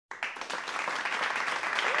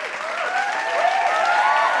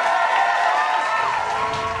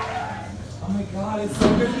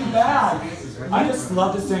just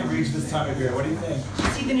love the St. Regis this time of year. What do you think?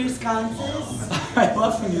 See the new sconces? I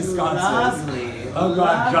love the new sconces. Lovely. Oh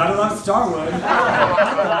God, gotta love Starwood. Oh,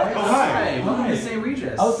 hi. Welcome to St.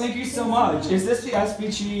 Regis. Oh, thank you so much. Is this the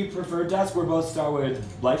SPG preferred desk? We're both Starwood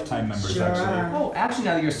Lifetime members, Sure. actually. Oh, actually,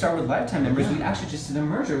 now that you're Starwood Lifetime members, we actually just did a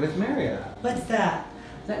merger with Marriott. What's that?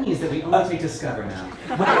 That means that we only take Discover now.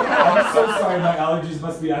 I'm so sorry, my allergies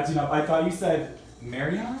must be acting up. I thought you said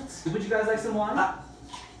Marriott? Would you guys like some wine?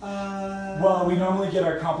 Well, we normally get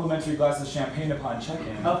our complimentary glass of champagne upon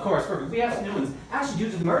check-in. Of course, perfect. We have some new ones. Actually, due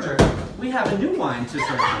to the merger, we have a new wine to serve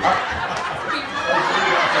you.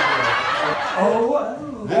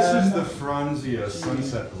 This is the Franzia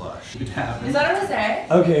Sunset Blush. Is Is that a rosé?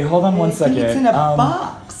 Okay, hold on one second. It's in a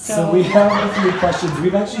box. So we have a few questions.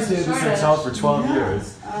 We've actually stayed at this hotel for 12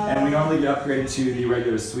 years, and we normally get upgraded to the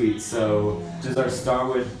regular suite. So does our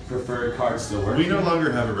Starwood preferred card still work? We no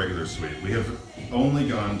longer have a regular suite. We have only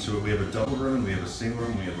gone to we have a double room, we have a single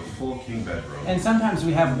room, we have a full king bedroom. And sometimes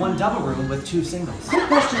we have one double room with two singles. Quick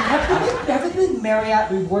question. Have there been Marriott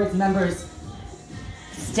Rewards members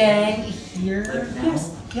staying here?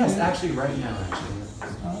 Yes, actually, right now, actually.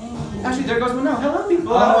 Oh. Actually, there goes Mano. Hello,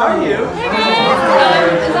 people. How are you? Hey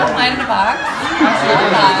guys! Is that wine in a box?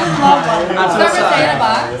 I'm so Is that rosé in a sorry.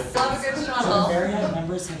 box? Love a good Do shuttle. Marriott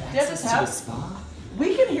members have you have access this to a house? spa?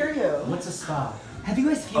 We can hear you. What's a spa? Have you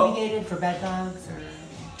guys fumigated for bed bugs? Or?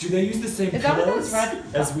 Do they use the same Is that what pillows those red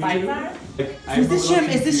as we bites do? are? Like, Is this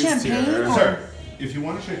confused champagne here. or- Sir, if you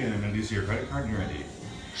want to check in and use your credit card and your ID.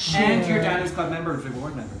 And your Diners Club members,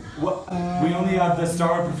 reward member. What? We only have the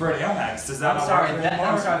Starwood preferred Amex. Does that I'm not sorry, work I'm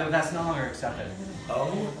anymore? sorry, that's no longer accepted.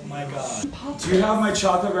 Oh my God. Do you have my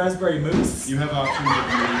chocolate raspberry mousse? You have options if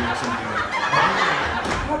you need something like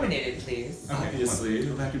Carbonated, please. Obviously.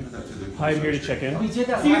 Go back and put that to the Hi, I'm here to check in. We did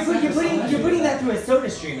that So last episode. you're putting that through a soda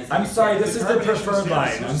stream. Is I'm sorry, this is the preferred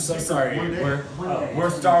line. I'm so sorry. We're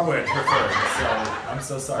Starwood preferred, so I'm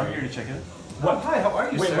so I'm sorry. here to check in. What? Hi, how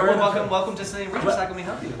are you, Wait, sir? where are the- Welcome to St. Regis. How can we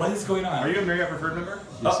help you? What is going on? Are you a Marriott preferred member?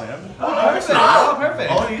 Yes, I am. Perfect. Oh,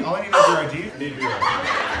 perfect. All I need is your ID. I need your ID.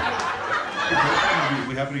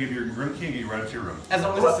 We happen to give you your room key and get you right up to your room. As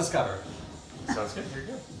long as it's Discover. Sounds good. You're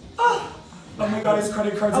good. Oh my God, his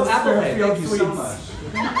credit card's Oh, at Apple Pay. Fairfield Thank you Suites. so much.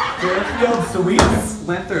 Fairfield Suites.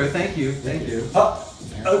 Went through. Thank you. Thank you.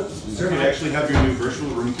 Sir, you actually have your new virtual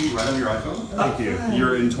room key right on your iPhone. Thank you.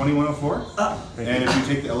 You're in 2104. Thank And you. if you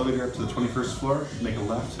take the elevator up to the 21st floor, make a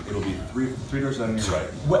left, it'll be three doors down on your right.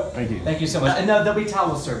 What? Thank you. Thank you so much. And no, there'll be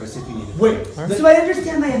towel service if you need it. Wait. So I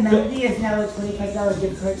understand my amenity is now a $25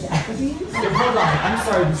 gift card to Applebee's? Hold on. I'm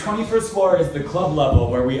sorry. The 21st floor is the club level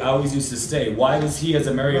where we always used to stay. Why does he, as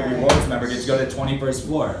a Marriott Rewards member, get to go to the 21st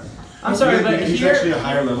floor? I'm sorry, but He's actually here... a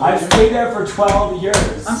higher level. I've stayed there for 12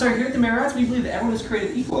 years. I'm sorry, here at the Marriott, we believe that everyone is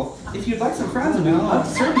created equal. If you'd like some friends, we'd love to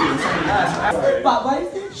serve you in something nice. But why is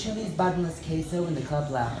there Chili's bottomless queso in the club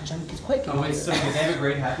lounge? I'm quite Oh, it's confused. so good. They have a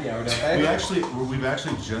great happy hour, don't they? We've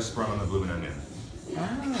actually just brought on the Bloomin' Onion.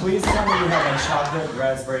 Please tell me you have a chocolate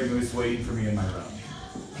raspberry mousse waiting for me in my room.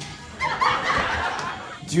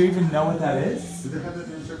 Do you even know what that is? Do they have that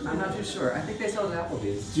in service? I'm not too sure. I think they sell it at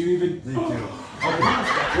Applebee's. Do you even? They do.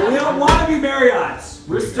 Well, we don't want to be Marriott.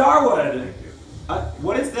 We're Starwood.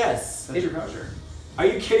 What is this? That's your voucher. Are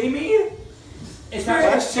you kidding me? It's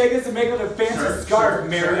Let's take this and make it a fancy scarf,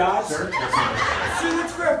 Marriott. Sir, that's not See,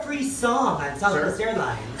 it's for a free song on Southwest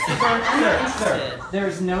Airlines. Sir,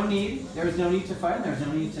 there's no need to fight, there's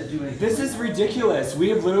no need to do anything. This is ridiculous. We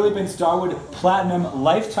have literally been Starwood Platinum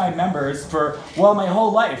Lifetime members for, well, my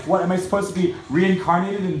whole life. What, am I supposed to be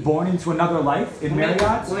reincarnated and born into another life in Marriott?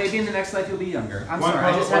 Well, maybe in the next life you'll be younger. I'm One sorry,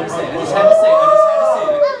 I just had to problem, say it. one I just had to say it. I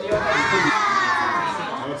just had to say it.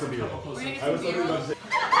 Oh, that's a beautiful. I was literally about to say.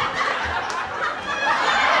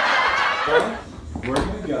 We're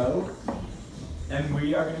gonna go, and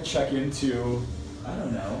we are gonna check into, I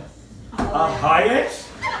don't know, a Hyatt?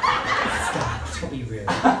 Stop, don't be rude.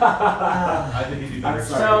 I think he'd be better. I'm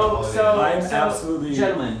sorry. I'm So, absolutely.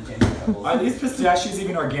 gentlemen, Are these pistachios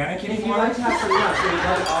even organic if you'd anymore? like to have some nuts, we'd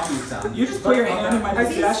love to offer you some. You just put your hand in my Are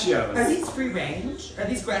these pistachios. free range? Are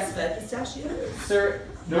these grass-fed pistachios? Sir,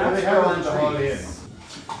 No, nuts they grow have on it at the Holiday Inn. trees.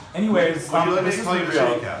 Anyways, Would you like me this to is call the you a real.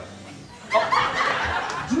 shady cat?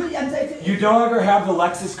 You don't ever have the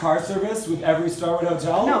Lexus car service with every Starwood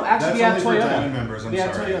hotel? No, actually, we have That's only for diamond Toyota. members, I'm We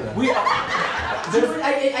have sorry. Toyota. We.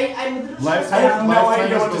 I'm a little Lifetime, I have no lifetime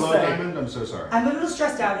idea is what to below say. diamond, I'm so sorry. I'm a little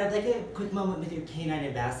stressed out. I'd like a quick moment with your canine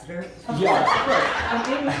ambassador.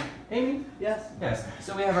 Yeah. Aimee? Yes. Yes.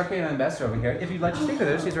 So we have our canine ambassador over here. If you'd like to speak with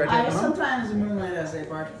her, she's right I here. sometimes moonlight as a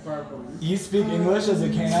barber. You speak English as a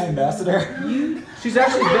canine ambassador? She's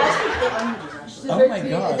actually I speak 8 languages, actually. She's Oh very my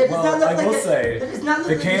creative. god. That does not Well, look I like will that say, does not look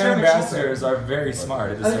the like a Canine German ambassadors Shepherd. are very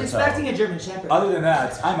smart at this I was hotel. expecting a German Shepherd. Other than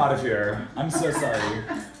that, I'm out of here. I'm so sorry.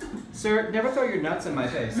 Sir, never throw your nuts in my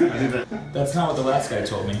face. That's not what the last guy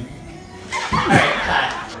told me.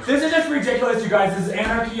 This is just ridiculous, you guys. This is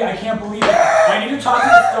anarchy. I can't believe it. I need to talk to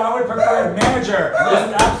the Starwood preferred manager. This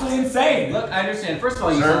is absolutely insane. Look, I understand. First of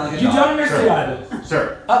all, you Sir, sound like a You dog. don't understand.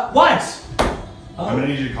 Sir, What? I'm gonna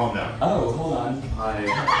need you to calm down. Oh, hold on.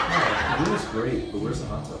 The room is great, but where's the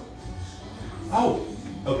hot tub? Oh,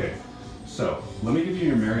 okay. So, let me give you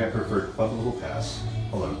your Marriott Preferred Club Little Pass.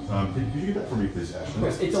 Hold on. Could you get that for me, please, Of Ashley?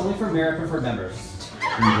 course, it's only for Marriott preferred members.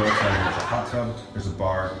 When you go outside, there's a hot tub, there's a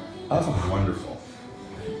bar. It's wonderful.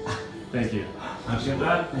 Thank you. I'm Get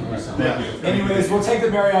that? Thank you so much. Thank you. Anyways, we'll take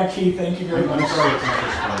the Marriott key. Thank you very I'm much. sorry it's not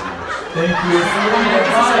just club members. Thank you.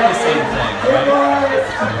 It's the same thing,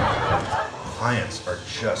 right? Clients are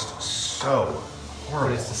just so But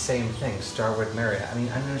horrible. it's the same thing, Starwood Marriott. I mean,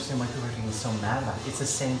 I don't understand why people are getting so mad about it. It's the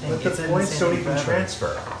same thing. But It's the been points same don't thing even forever.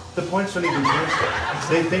 transfer. The points don't even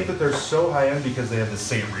transfer. They think that they're so high end because they have the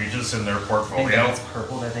St. Regis in their I think portfolio. it's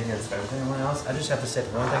purple. They think it's better than anyone else. I just have to say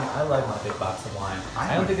one thing. I like my big box of wine.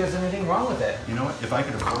 I don't think there's anything wrong with it. You know what? If I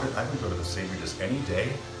could afford it, I would go to the St. Regis any day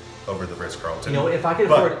over the Ritz-Carlton. You know, if I could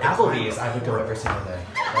But afford the Applebee's, clients I would go are every single day.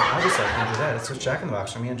 But I just can't do that. It's just Jack in the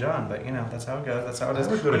Box for me and John. But you know, that's how it goes. That's how it is.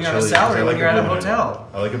 I would go to When you're on a Chili's salary, because I when like you're at a blue and hotel.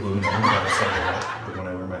 I like a blue and I have a salary, but when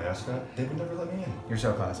I wear my ascot, they would never let me in. You're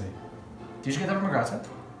so classy. Did you get that from Marriott?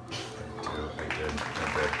 I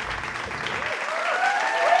did.